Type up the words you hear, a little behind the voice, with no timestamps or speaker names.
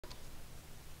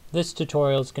This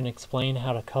tutorial is going to explain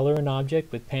how to color an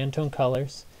object with Pantone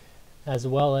colors, as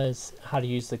well as how to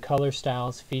use the color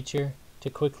styles feature to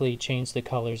quickly change the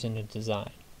colors in a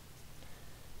design.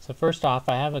 So first off,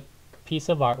 I have a piece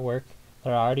of artwork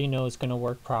that I already know is going to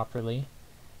work properly,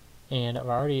 and I've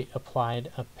already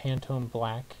applied a Pantone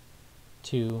black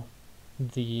to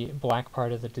the black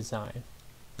part of the design.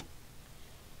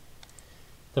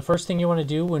 The first thing you want to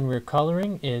do when we're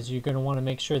coloring is you're going to want to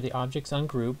make sure the object's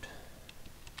ungrouped.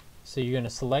 So you're going to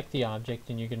select the object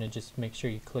and you're going to just make sure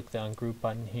you click the ungroup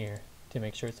button here to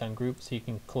make sure it's ungrouped, so you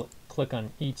can click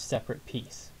on each separate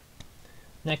piece.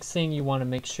 Next thing, you want to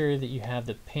make sure that you have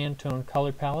the Pantone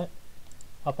color palette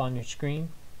up on your screen.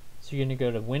 So you're going to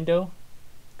go to Window,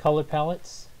 Color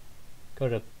Palettes, go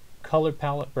to Color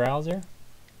Palette Browser.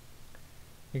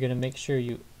 You're going to make sure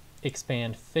you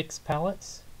expand Fix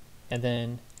Palettes, and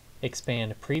then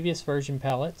expand Previous Version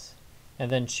Palettes, and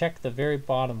then check the very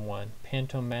bottom one,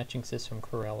 Pantone Matching System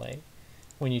Corel 8.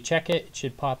 When you check it, it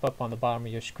should pop up on the bottom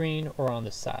of your screen or on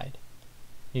the side.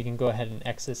 You can go ahead and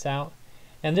X this out,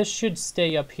 and this should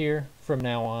stay up here from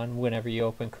now on whenever you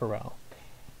open Corel.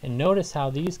 And notice how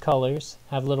these colors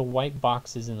have little white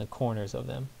boxes in the corners of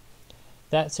them.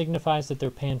 That signifies that they're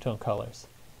Pantone colors.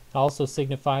 It also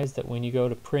signifies that when you go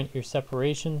to print your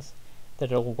separations,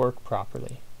 that it'll work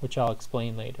properly, which I'll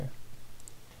explain later.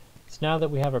 So now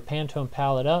that we have our Pantone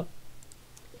palette up,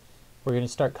 we're going to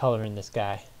start coloring this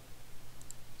guy.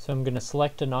 So I'm going to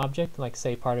select an object, like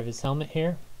say part of his helmet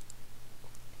here.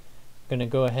 I'm going to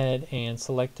go ahead and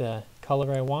select a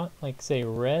color I want, like say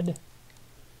red.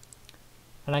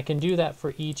 And I can do that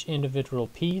for each individual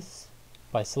piece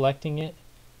by selecting it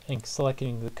and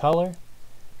selecting the color.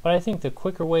 But I think the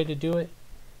quicker way to do it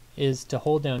is to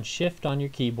hold down Shift on your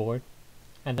keyboard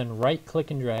and then right click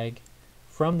and drag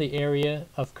from the area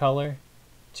of color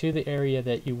to the area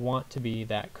that you want to be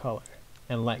that color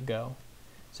and let go.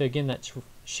 So again, that's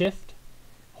Shift,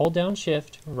 hold down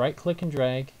Shift, right click and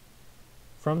drag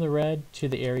from the red to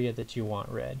the area that you want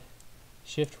red.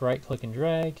 Shift, right click and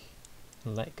drag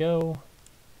and let go,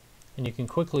 and you can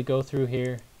quickly go through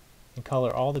here and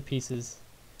color all the pieces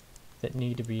that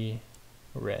need to be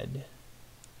red.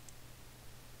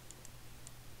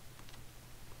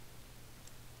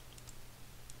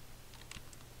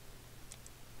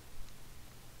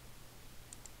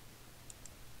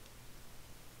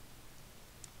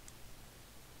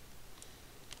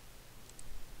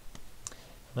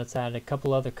 Let's add a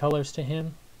couple other colors to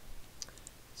him.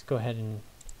 Let's go ahead and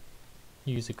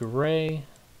use a gray.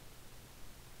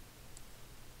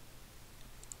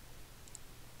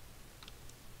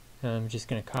 And I'm just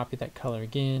going to copy that color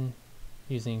again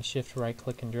using Shift, right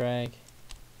click and drag.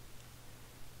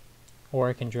 Or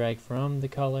I can drag from the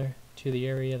color to the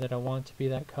area that I want to be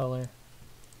that color.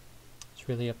 It's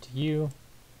really up to you.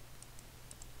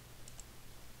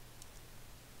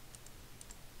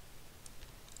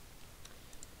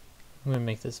 I'm going to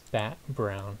make this bat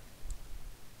brown.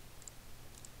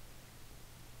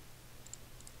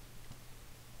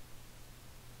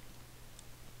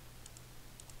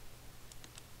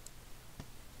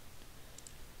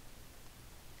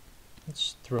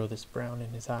 Let's throw this brown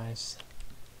in his eyes.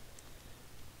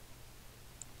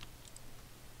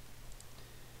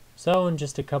 So in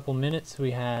just a couple minutes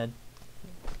we had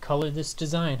colored this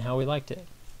design how we liked it.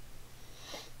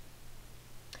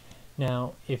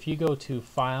 Now if you go to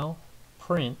File,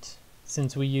 Print,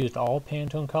 since we used all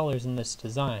Pantone colors in this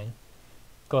design,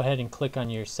 go ahead and click on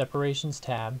your Separations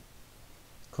tab,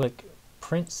 click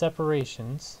Print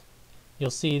Separations. You'll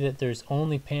see that there's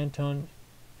only Pantone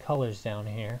colors down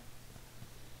here.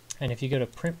 And if you go to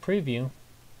Print Preview,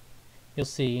 you'll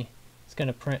see it's going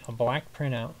to print a black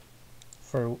printout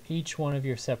for each one of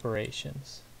your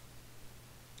separations.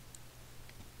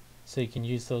 So you can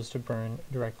use those to burn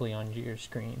directly onto your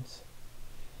screens.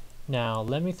 Now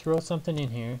let me throw something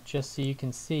in here just so you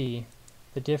can see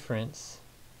the difference.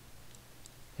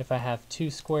 If I have two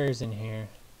squares in here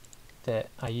that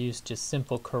I use just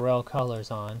simple Corel colors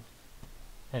on,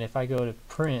 and if I go to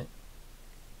Print,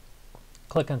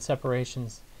 click on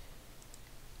Separations,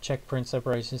 check Print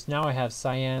Separations, now I have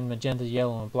cyan, magenta,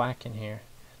 yellow, and black in here.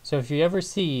 So if you ever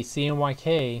see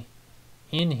CMYK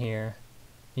in here,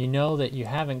 you know that you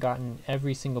haven't gotten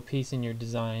every single piece in your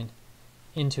design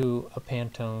into a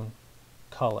Pantone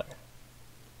color.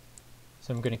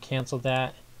 So I'm going to cancel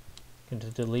that, I'm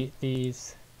going to delete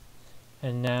these,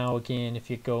 and now again if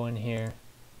you go in here,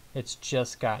 it's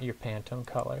just got your Pantone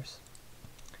colors.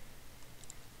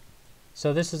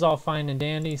 So this is all fine and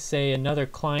dandy. Say another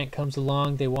client comes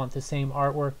along, they want the same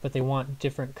artwork but they want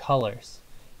different colors.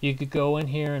 You could go in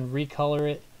here and recolor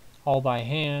it all by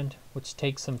hand, which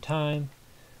takes some time,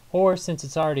 Or since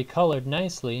it's already colored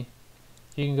nicely,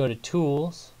 you can go to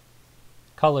Tools,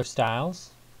 Color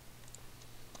Styles,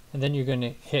 and then you're going to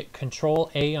hit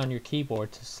Control A on your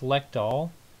keyboard to select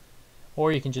all,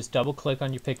 or you can just double click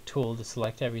on your pick tool to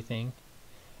select everything,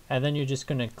 and then you're just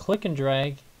going to click and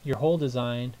drag your whole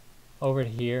design over to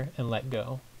here and let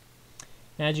go.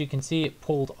 And as you can see, it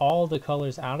pulled all the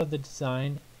colors out of the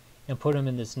design and put them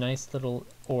in this nice little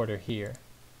order here.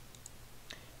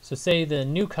 So say the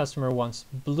new customer wants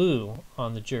blue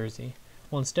on the jersey.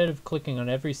 Well, instead of clicking on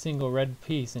every single red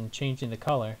piece and changing the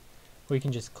color, we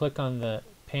can just click on the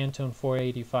Pantone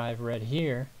 485 red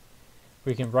here.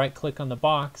 We can right click on the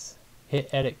box, hit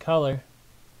edit color.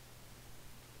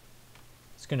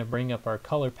 It's going to bring up our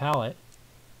color palette.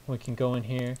 We can go in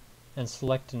here and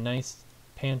select a nice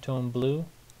Pantone blue,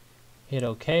 hit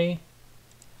OK,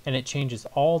 and it changes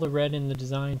all the red in the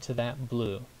design to that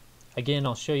blue. Again,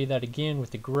 I'll show you that again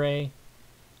with the gray.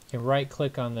 You can right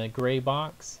click on the gray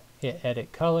box, hit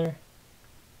edit color,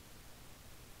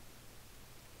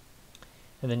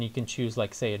 and then you can choose,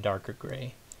 like, say, a darker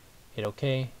gray. Hit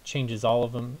OK, changes all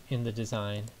of them in the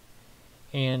design,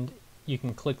 and you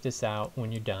can click this out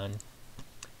when you're done.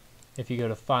 If you go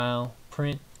to File,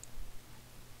 Print,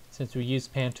 since we use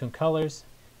Pantone colors,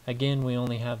 again we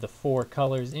only have the 4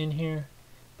 colors in here,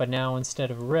 but now instead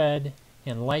of red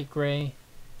and light gray,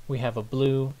 we have a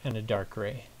blue and a dark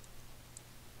gray.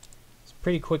 It's a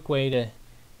pretty quick way to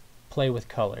play with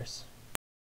colors.